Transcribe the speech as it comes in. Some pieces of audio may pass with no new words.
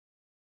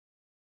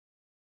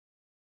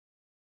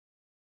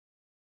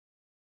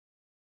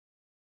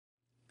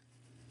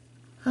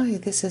Hi,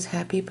 this is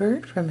Happy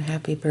Bird from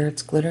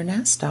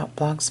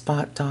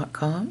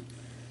happybirdsglitternest.blogspot.com,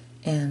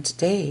 and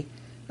today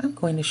I'm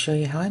going to show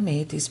you how I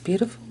made these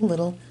beautiful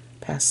little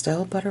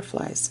pastel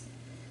butterflies.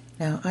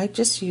 Now I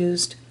just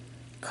used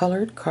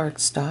colored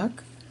cardstock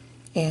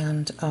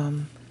and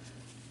a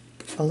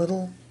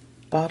little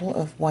bottle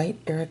of white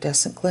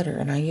iridescent glitter,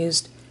 and I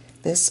used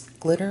this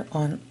glitter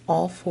on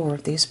all four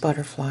of these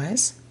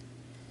butterflies.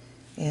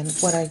 And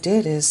what I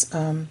did is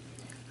I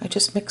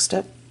just mixed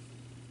up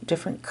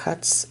different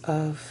cuts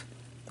of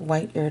the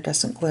white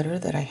iridescent glitter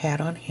that I had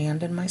on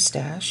hand in my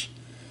stash,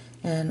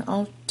 and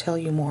I'll tell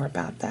you more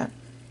about that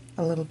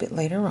a little bit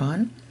later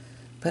on.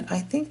 But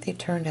I think they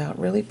turned out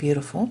really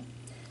beautiful,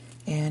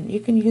 and you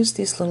can use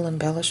these little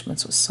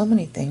embellishments with so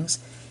many things,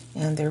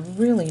 and they're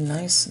really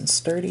nice and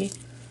sturdy.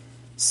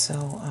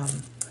 So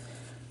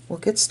we'll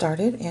get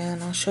started,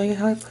 and I'll show you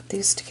how I put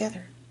these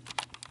together.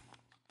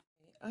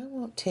 I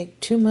won't take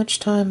too much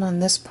time on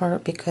this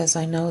part because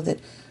I know that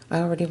I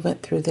already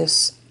went through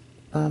this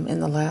in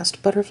the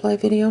last butterfly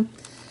video,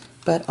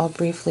 but I'll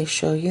briefly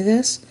show you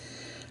this.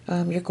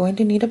 You're going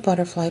to need a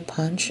butterfly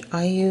punch.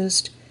 I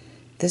used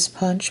this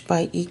punch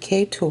by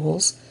EK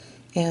Tools,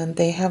 and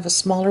they have a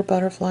smaller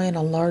butterfly and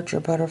a larger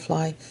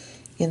butterfly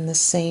in the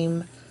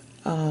same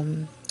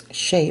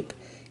shape,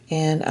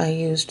 and I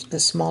used the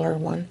smaller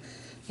one,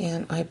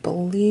 and I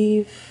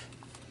believe,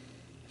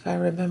 if I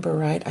remember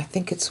right, I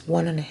think it's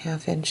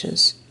 1.5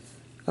 inches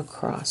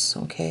across,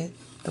 okay,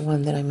 the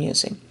one that I'm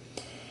using.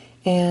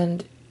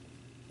 And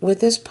with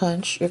this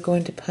punch, you're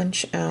going to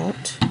punch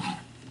out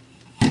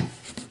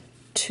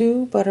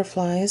 2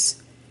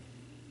 butterflies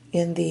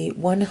in the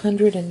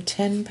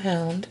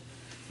 110-pound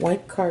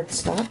white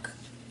cardstock,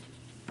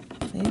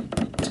 okay,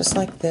 just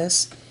like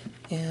this,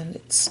 and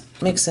it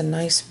makes a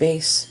nice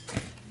base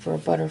for a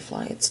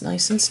butterfly. It's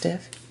nice and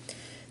stiff.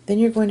 Then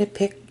you're going to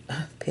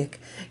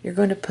you're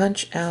going to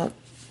punch out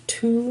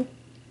 2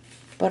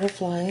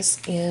 butterflies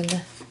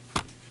in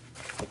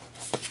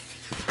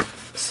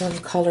some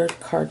colored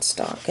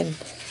cardstock. And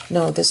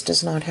no, this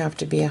does not have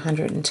to be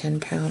 110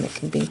 pound. It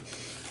can be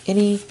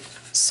any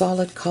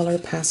solid color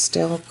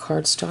pastel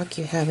cardstock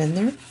you have in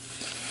there.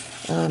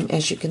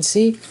 As you can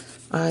see,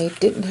 I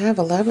didn't have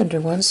a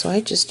lavender one, so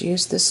I just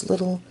used this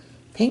little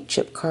paint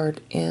chip card,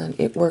 and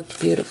it worked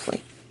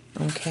beautifully.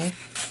 Okay.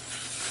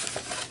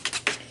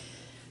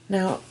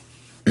 Now,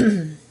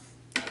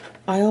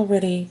 I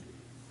already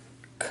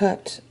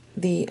cut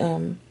the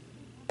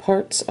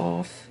parts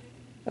off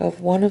of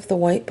one of the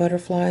white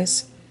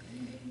butterflies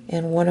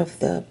and one of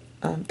the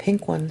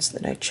pink ones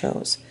that I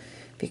chose,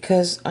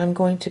 because I'm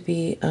going to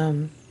be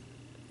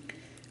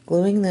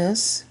gluing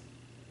this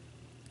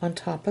on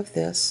top of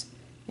this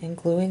and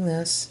gluing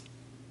this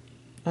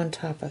on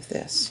top of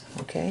this,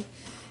 okay?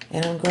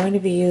 And I'm going to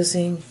be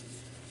using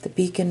the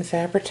Beacon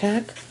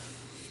Fabri-Tac.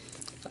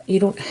 You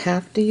don't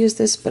have to use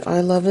this, but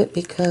I love it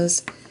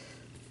because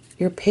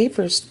your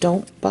papers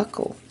don't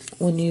buckle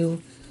when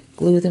you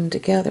glue them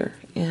together,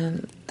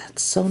 and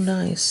that's so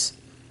nice.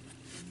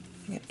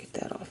 I gotta get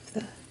that off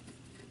the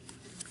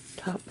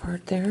top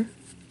part there.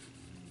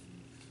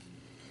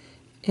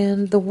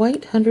 And the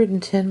white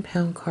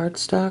 110-pound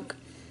cardstock,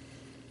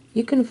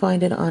 you can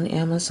find it on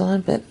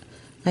Amazon, but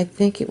I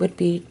think it would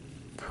be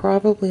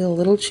probably a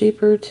little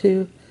cheaper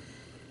to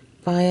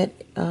buy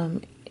it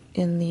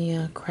in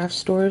the craft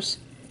stores.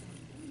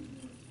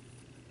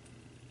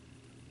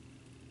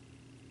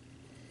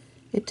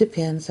 It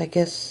depends, I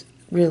guess,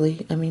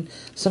 really. I mean,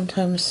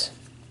 sometimes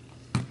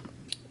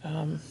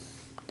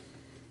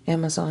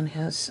Amazon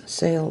has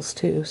sales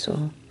too,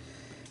 so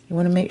you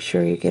want to make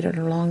sure you get it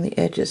along the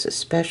edges,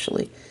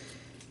 especially,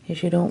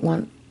 because you don't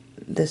want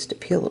this to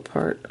peel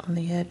apart on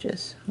the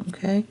edges,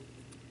 okay?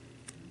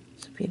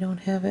 So if you don't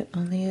have it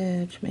on the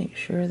edge, make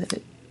sure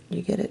that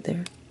you get it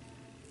there.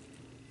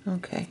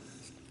 Okay.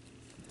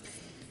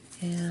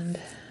 And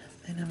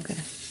then I'm going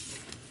to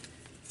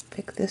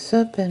pick this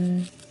up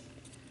and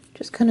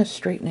just kind of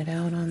straighten it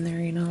out on there,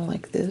 you know,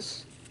 like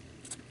this,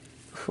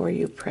 before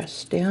you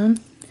press down.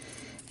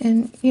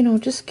 And, you know,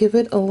 just give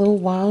it a little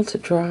while to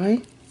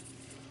dry.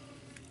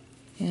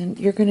 And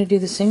you're going to do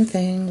the same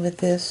thing with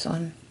this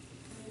on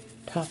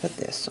top of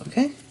this,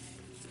 okay?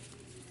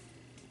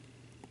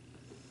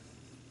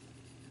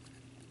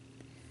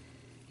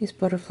 These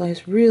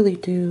butterflies really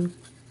do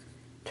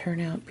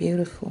turn out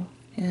beautiful,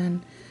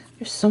 and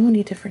there's so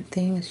many different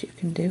things you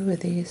can do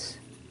with these.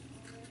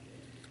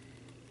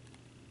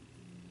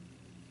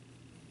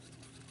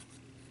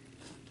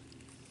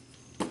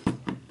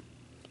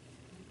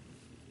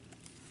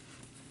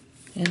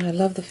 And I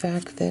love the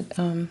fact that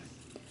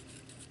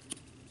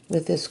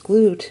with this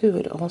glue too,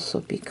 it also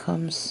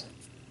becomes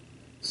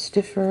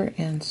stiffer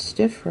and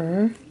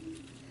stiffer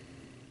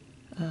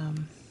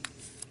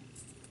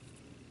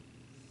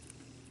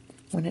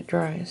when it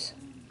dries.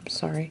 I'm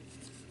sorry.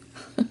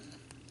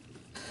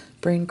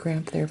 Brain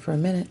cramp there for a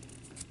minute.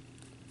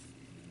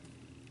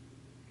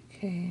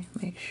 Okay,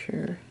 make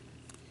sure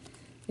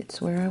it's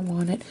where I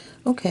want it.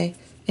 Okay,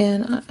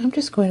 and I'm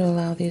just going to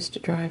allow these to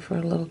dry for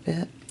a little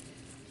bit.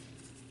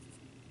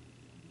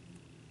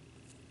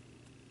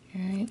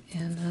 Alright,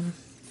 and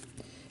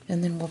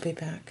then we'll be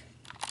back.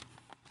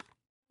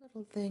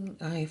 Little thing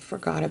I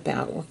forgot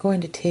about. We're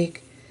going to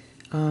take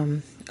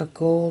a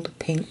gold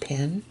paint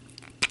pen,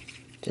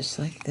 just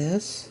like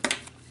this,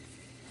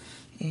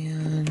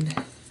 and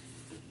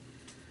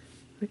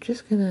we're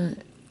just gonna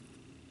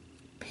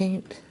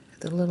paint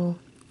the little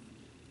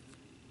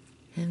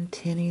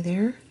antennae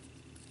there,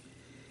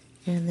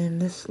 and then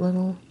this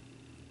little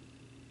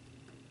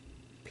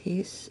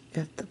piece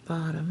at the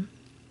bottom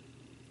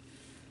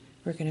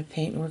we're going to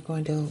paint, and we're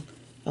going to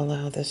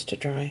allow this to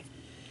dry.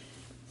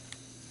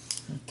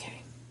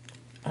 Okay,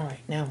 alright,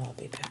 now I'll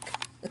be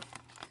back.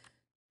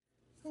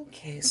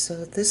 Okay,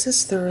 so this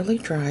is thoroughly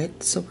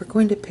dried, so we're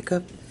going to pick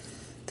up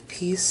the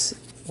piece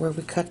where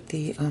we cut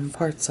the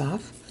parts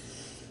off,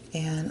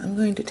 and I'm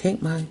going to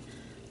take my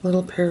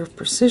little pair of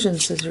precision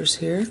scissors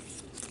here.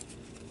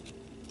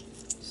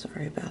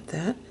 Sorry about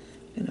that.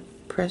 I'm going to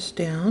press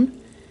down,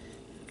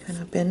 kind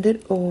of bend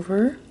it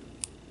over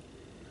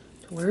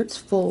to where it's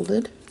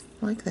folded,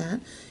 like that.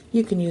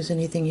 You can use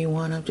anything you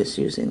want. I'm just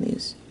using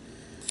these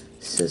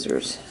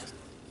scissors.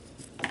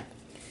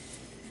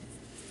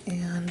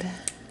 And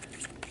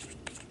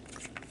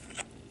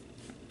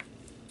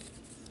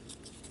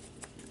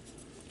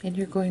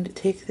you're going to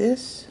take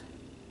this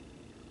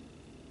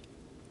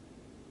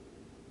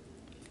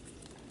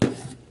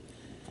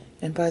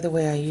and by the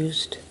way, I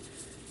used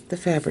the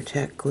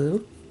Fabri-Tac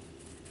glue.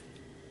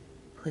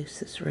 Place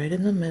this right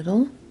in the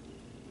middle,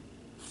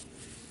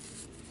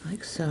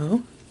 like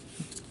so.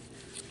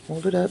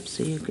 Hold it up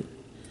so you can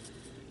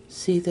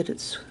see that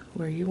it's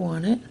where you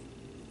want it.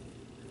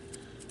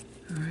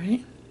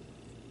 Alright.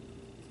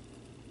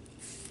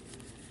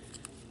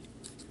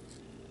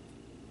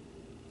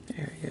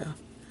 There you go.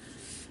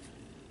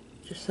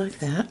 Just like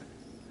that.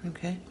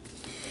 Okay.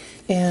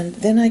 And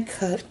then I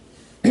cut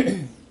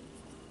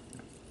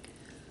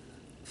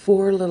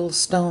 4 little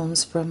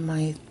stones from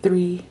my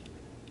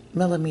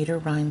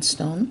 3mm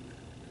rhinestone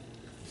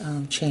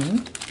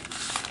chain.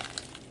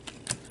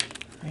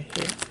 Right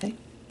here, okay.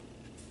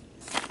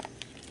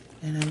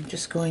 And I'm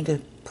just going to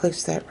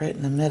place that right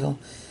in the middle.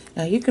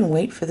 Now you can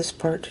wait for this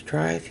part to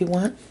dry if you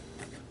want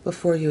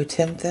before you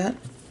attempt that,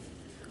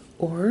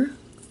 or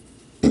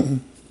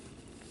you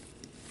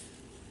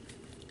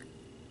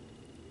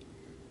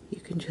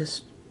can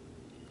just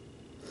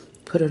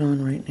put it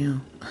on right now.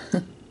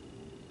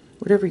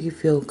 Whatever you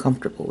feel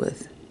comfortable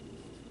with.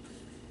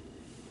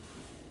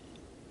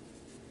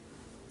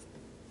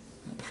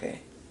 Okay.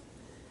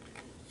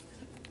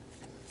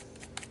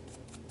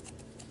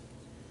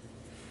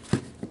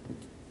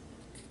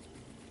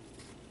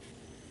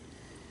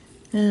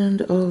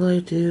 And all I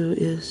do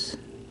is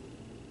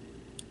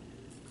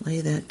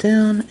lay that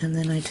down, and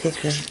then I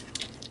take a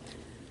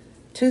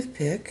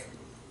toothpick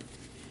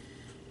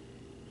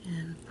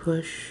and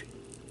push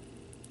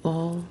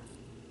all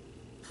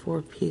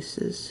 4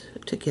 pieces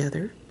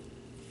together.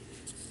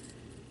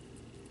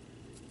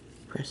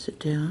 Press it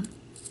down,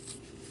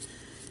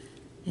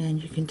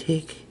 and you can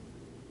take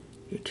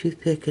your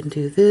toothpick and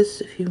do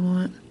this if you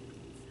want.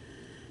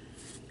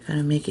 Kind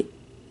of make it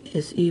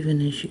as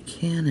even as you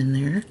can in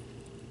there.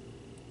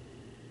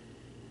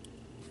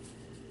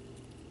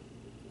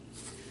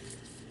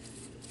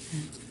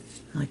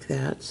 Like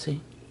that,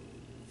 see?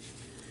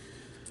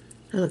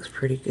 That looks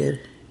pretty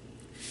good.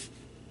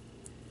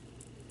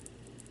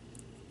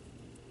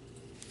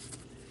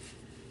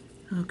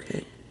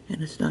 Okay,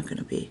 and it's not going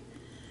to be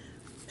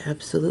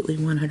absolutely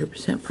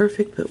 100%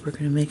 perfect, but we're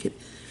going to make it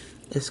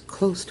as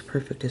close to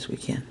perfect as we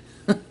can.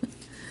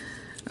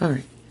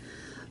 Alright,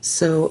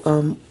 so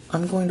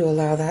I'm going to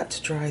allow that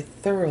to dry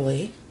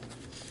thoroughly,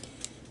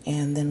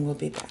 and then we'll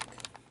be back.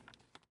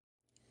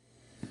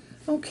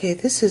 Okay,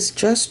 this is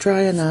just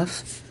dry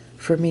enough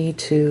for me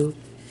to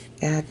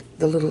add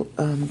the little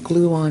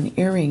glue-on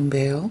earring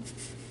bail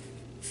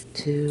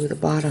to the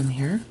bottom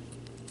here.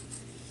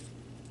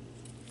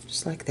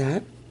 Just like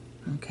that,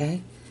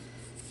 okay?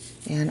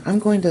 And I'm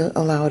going to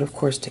allow it, of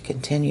course, to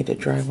continue to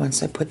dry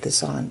once I put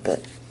this on,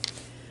 but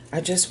I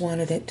just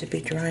wanted it to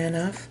be dry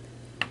enough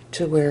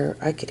to where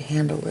I could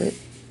handle it.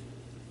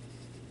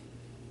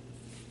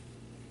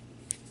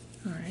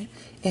 Alright,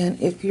 and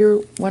if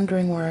you're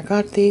wondering where I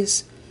got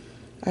these,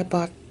 I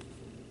bought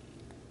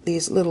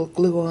these little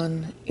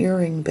glue-on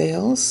earring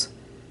bails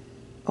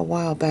a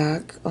while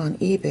back on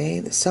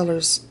eBay. The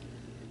seller's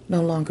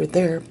no longer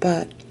there,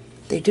 but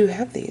they do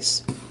have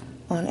these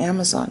on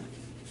Amazon.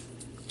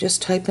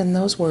 Just type in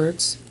those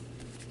words,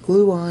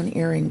 glue-on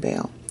earring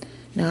bail.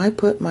 Now I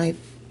put my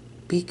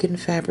Beacon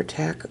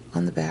Fabri-Tac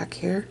on the back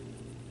here.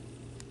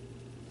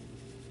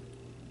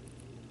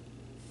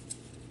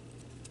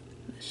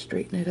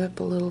 Straighten it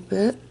up a little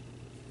bit.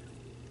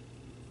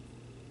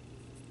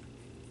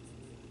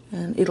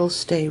 And it'll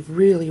stay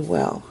really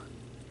well.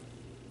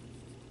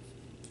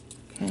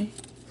 Okay,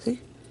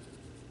 see?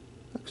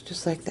 Looks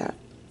just like that.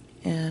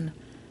 And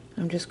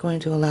I'm just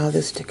going to allow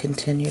this to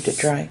continue to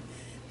dry.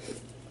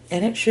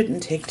 And it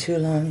shouldn't take too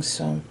long,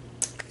 so.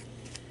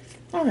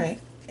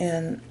 Alright,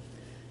 and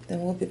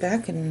then we'll be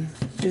back and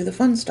do the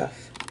fun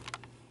stuff.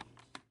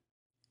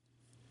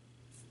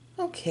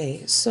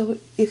 Okay, so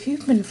if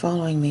you've been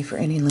following me for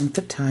any length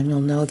of time, you'll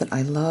know that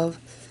I love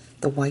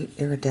the white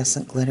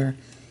iridescent glitter,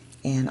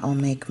 and I'll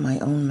make my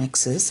own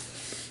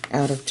mixes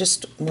out of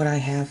just what I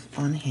have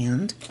on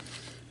hand.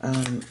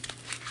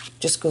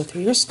 Just go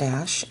through your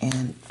stash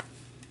and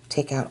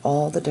take out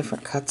all the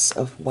different cuts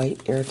of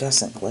white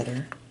iridescent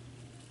glitter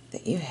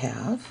that you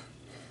have.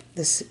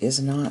 This is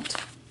not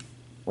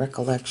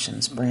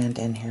Recollections brand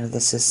in here.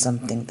 This is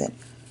something that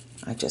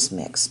I just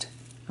mixed.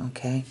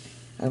 Okay,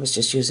 I was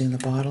just using the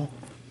bottle.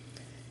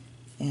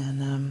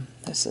 And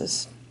this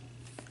is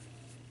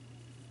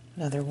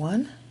another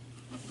one.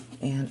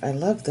 And I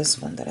love this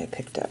one that I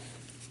picked up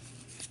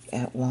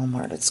at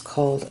Walmart. It's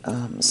called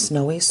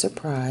Snowy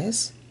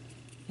Surprise.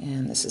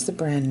 And this is the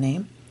brand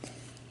name.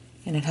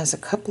 And it has a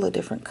couple of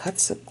different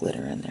cuts of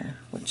glitter in there,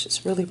 which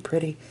is really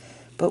pretty.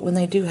 But when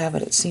they do have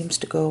it, it seems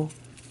to go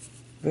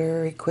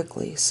very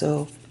quickly.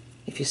 So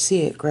if you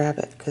see it, grab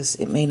it, because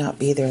it may not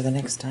be there the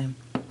next time.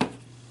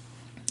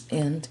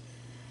 And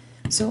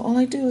so all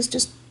I do is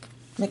just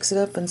mix it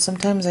up, and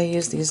sometimes I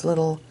use these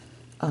little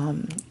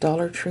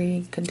Dollar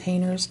Tree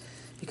containers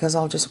because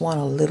I'll just want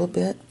a little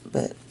bit,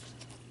 but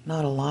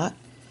not a lot.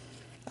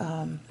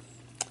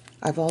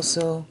 I've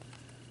also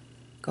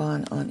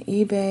gone on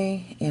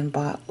eBay and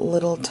bought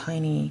little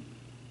tiny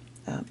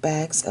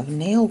bags of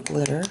nail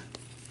glitter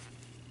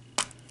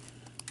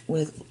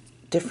with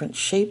different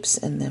shapes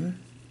in them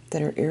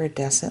that are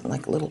iridescent,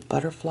 like little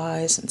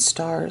butterflies and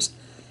stars.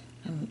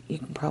 And you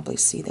can probably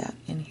see that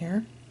in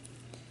here.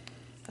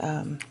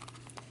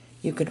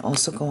 You can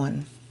also go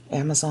on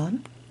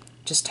Amazon,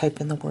 just type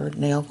in the word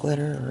nail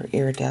glitter or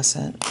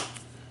iridescent,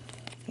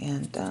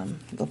 and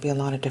there'll be a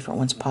lot of different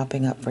ones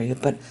popping up for you.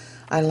 But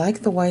I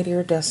like the white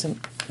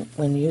iridescent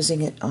when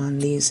using it on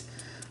these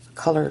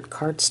colored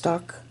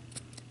cardstock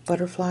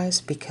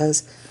butterflies,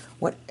 because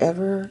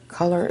whatever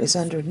color is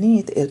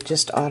underneath, it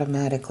just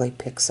automatically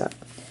picks up.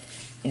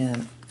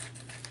 And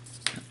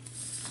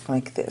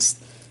like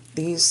this.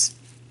 These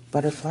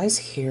butterflies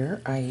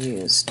here, I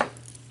used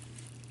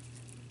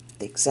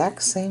the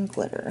exact same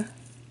glitter,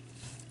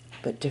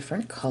 but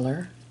different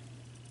color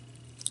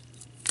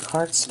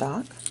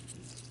cardstock,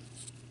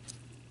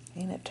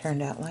 and it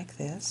turned out like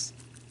this.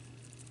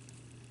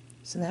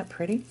 Isn't that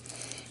pretty?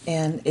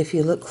 And if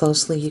you look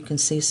closely, you can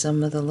see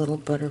some of the little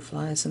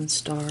butterflies and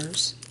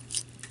stars.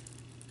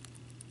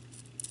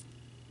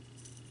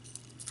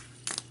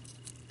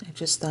 I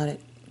just thought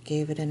it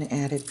gave it an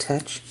added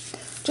touch.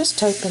 Just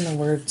type in the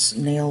words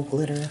nail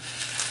glitter,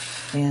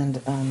 and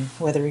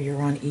whether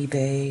you're on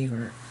eBay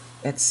or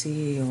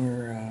Etsy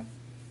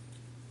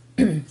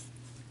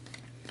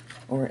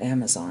or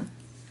Amazon,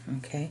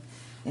 okay,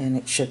 and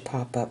it should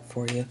pop up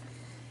for you.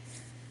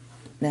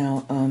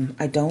 Now,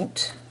 I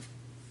don't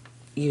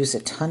use a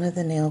ton of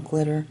the nail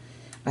glitter.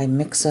 I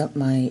mix up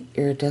my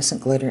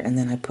iridescent glitter, and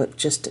then I put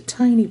just a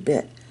tiny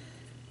bit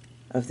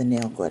of the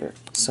nail glitter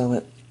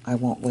so I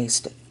won't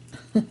waste it.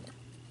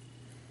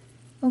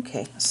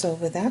 Okay, so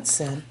with that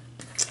said,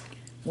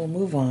 we'll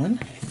move on,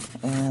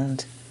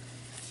 and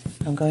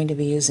I'm going to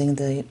be using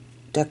the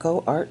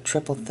Deco Art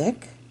Triple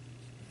Thick,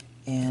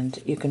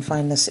 and you can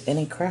find this at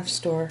any craft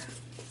store.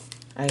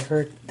 I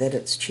heard that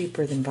it's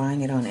cheaper than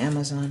buying it on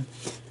Amazon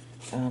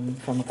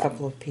from a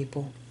couple of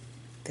people.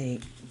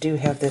 They do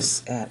have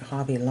this at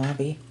Hobby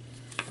Lobby.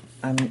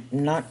 I'm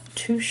not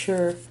too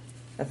sure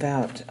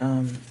about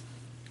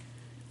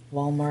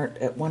Walmart.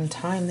 At one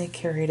time they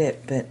carried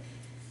it, but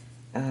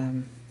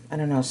I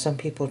don't know, some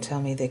people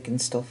tell me they can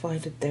still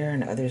find it there,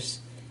 and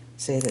others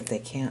say that they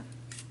can't.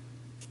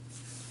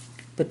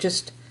 But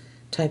just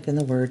type in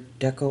the word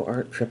Deco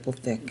Art Triple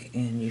Thick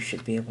and you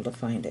should be able to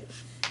find it.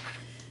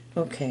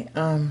 Okay,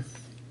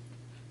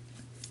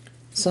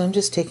 so I'm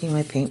just taking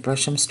my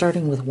paintbrush. I'm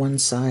starting with one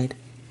side,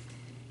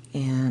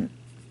 and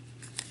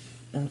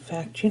in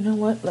fact, you know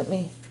what? Let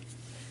me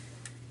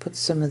put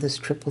some of this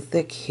Triple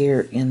Thick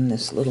here in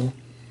this little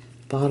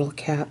bottle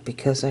cap,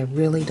 because I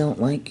really don't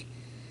like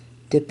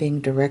dipping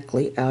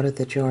directly out of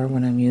the jar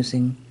when I'm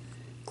using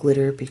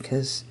glitter,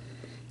 because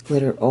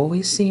glitter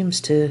always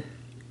seems to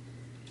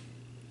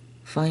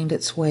find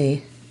its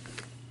way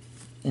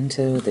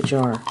into the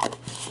jar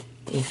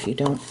if you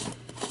don't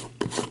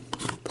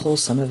pull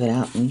some of it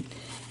out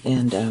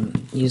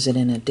and use it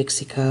in a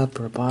Dixie cup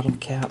or a bottle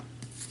cap.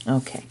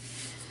 Okay,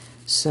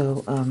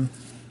 so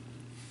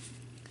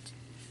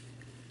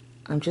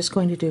I'm just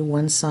going to do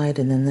one side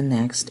and then the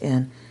next,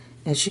 and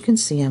as you can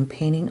see, I'm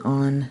painting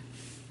on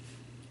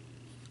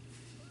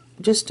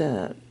just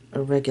a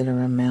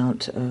regular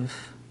amount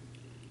of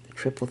the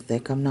Triple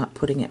Thick. I'm not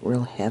putting it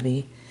real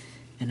heavy,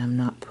 and I'm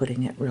not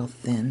putting it real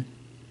thin.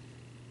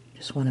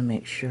 Just want to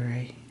make sure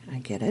I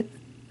get it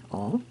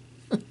all.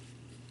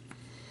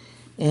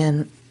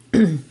 And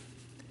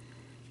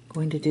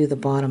going to do the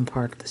bottom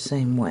part the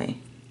same way.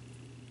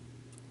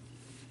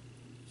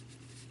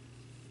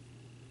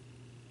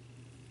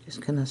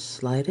 Just gonna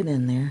slide it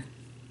in there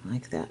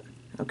like that.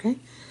 Okay?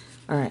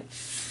 Alright,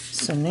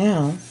 so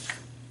now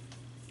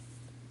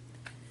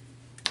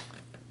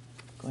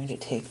I'm going to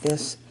take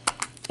this,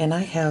 and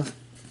I have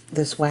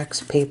this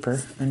wax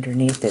paper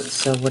underneath it,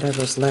 so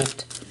whatever's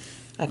left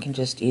I can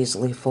just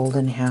easily fold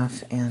in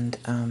half and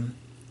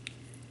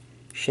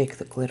shake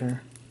the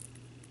glitter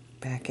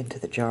back into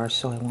the jar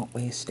so I won't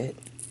waste it.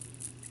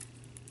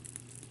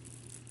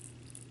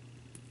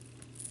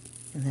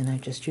 And then I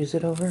just use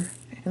it over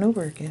and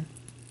over again.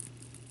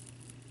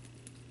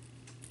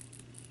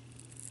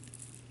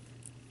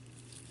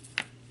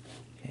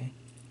 Okay,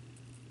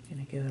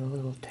 gonna give it a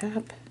little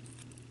tap,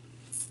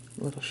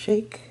 a little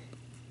shake.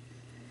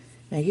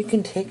 Now you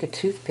can take a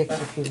toothpick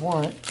if you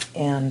want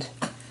and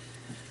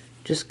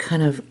just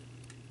kind of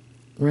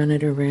run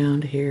it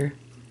around here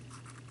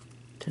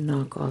to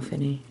knock off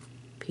any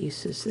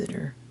pieces that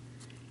are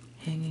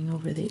hanging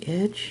over the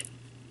edge,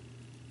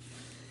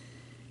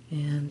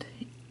 and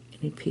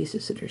any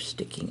pieces that are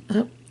sticking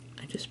up,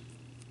 I just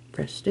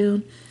press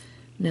down.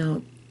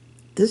 Now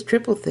this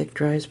triple thick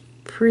dries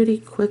pretty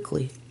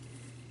quickly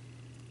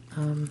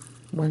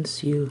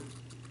once you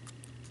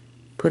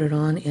put it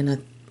on in a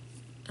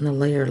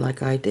layer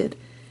like I did,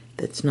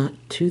 that's not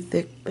too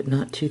thick but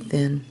not too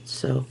thin,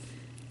 so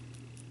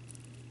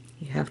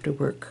you have to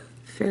work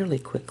fairly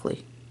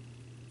quickly.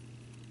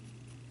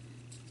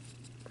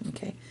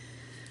 Okay,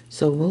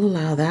 so we'll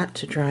allow that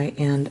to dry,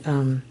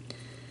 and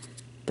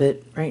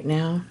but right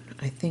now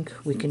I think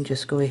we can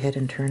just go ahead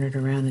and turn it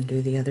around and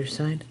do the other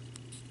side.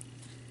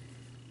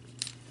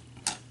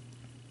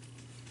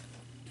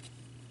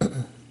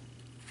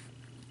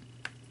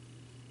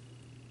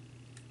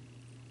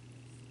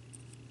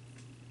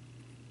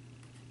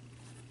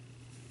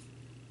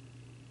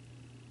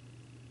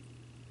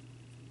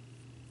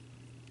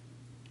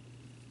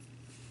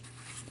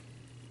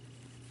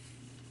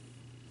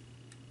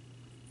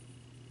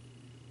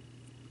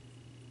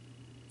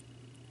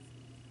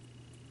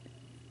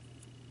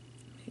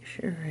 Make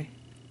sure I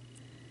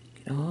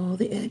get all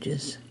the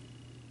edges.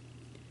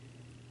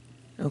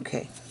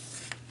 Okay,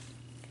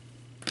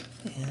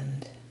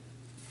 and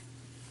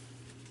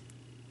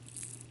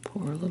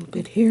pour a little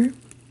bit here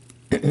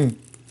and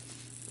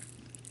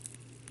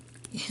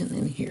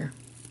then here.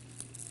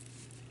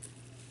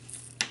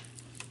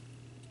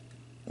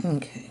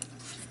 Okay,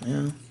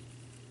 now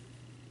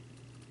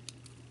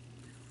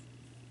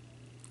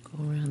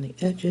go around the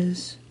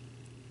edges.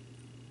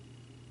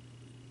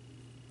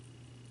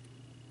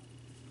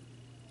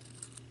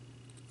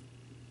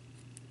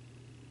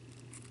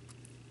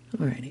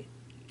 Alrighty.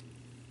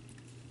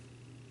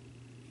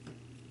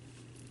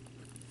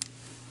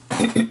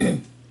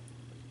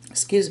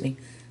 Excuse me,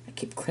 I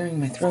keep clearing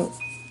my throat.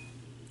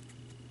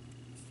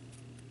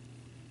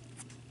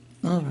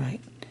 Alright,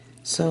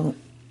 so I'm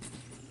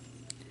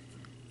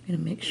going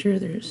to make sure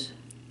it's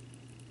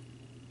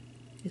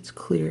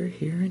clear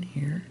here and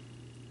here.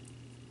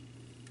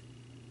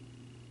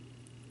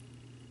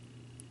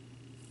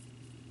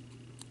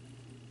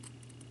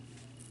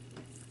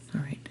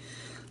 Alright,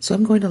 so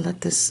I'm going to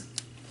let this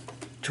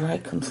dry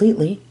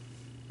completely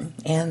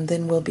and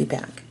then we'll be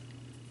back.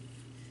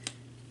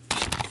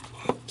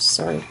 Oops,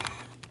 sorry.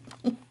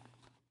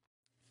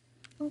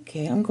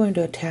 Okay, I'm going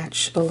to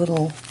attach a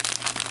little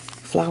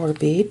flower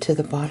bead to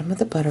the bottom of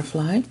the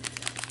butterfly,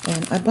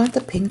 and I bought the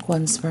pink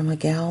ones from a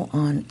gal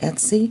on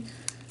Etsy.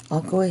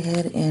 I'll go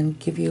ahead and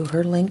give you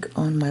her link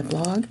on my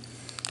blog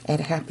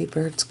at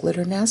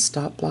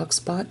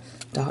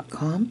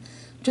happybirdsglitternest.blogspot.com.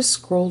 Just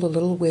scroll a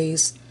little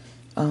ways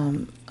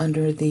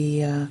under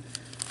the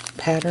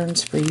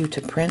patterns for you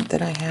to print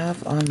that I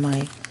have on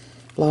my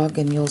blog,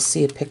 and you'll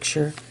see a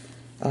picture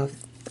of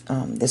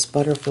this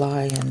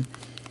butterfly, and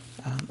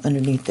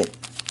underneath it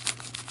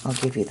I'll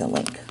give you the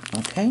link.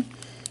 Okay,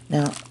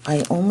 now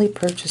I only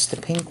purchased the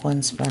pink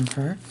ones from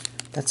her.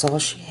 That's all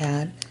she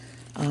had.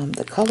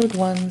 The colored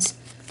ones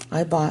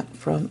I bought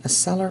from a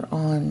seller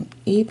on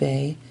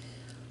eBay,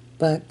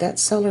 but that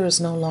seller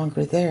is no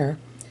longer there.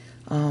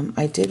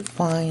 I did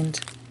find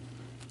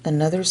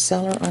another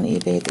seller on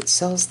eBay that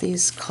sells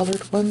these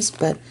colored ones,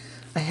 but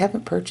I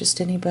haven't purchased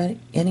any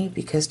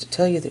because, to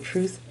tell you the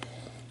truth,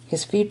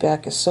 his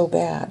feedback is so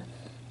bad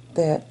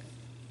that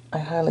I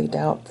highly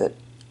doubt that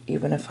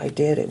even if I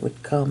did, it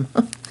would come.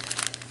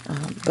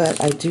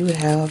 But I do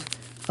have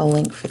a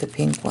link for the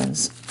pink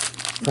ones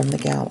from the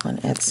gal on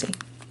Etsy.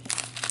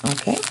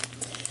 Okay?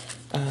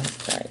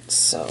 Alright,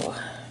 so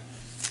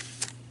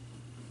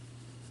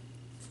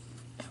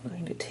I'm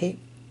going to take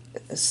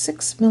a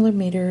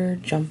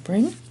 6mm jump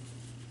ring and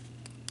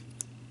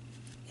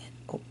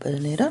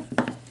open it up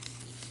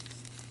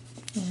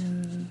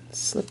and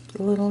slip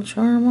the little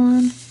charm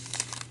on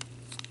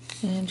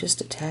and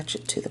just attach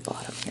it to the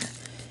bottom here.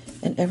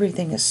 And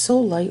everything is so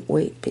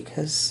lightweight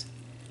because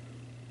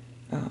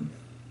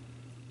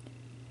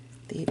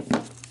the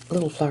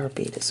little flower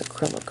bead is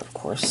acrylic, of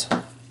course.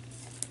 I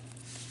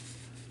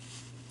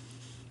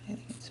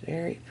think it's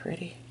very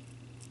pretty.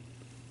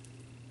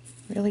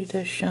 Really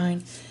does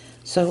shine.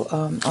 So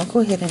I'll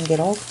go ahead and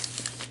get all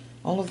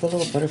of the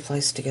little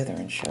butterflies together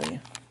and show you.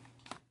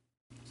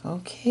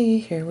 Okay,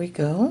 here we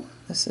go.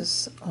 This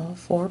is all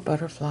 4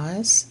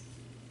 butterflies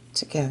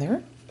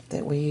together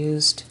that we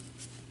used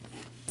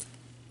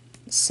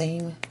the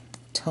same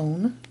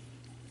tone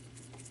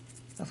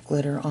of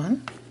glitter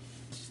on.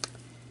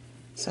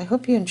 So I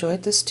hope you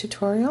enjoyed this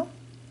tutorial,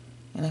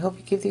 and I hope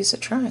you give these a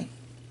try.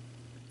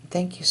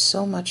 Thank you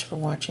so much for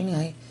watching.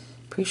 I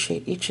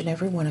appreciate each and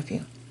every one of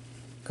you.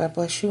 God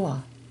bless you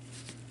all.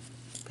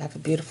 Have a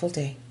beautiful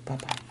day.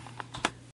 Bye-bye.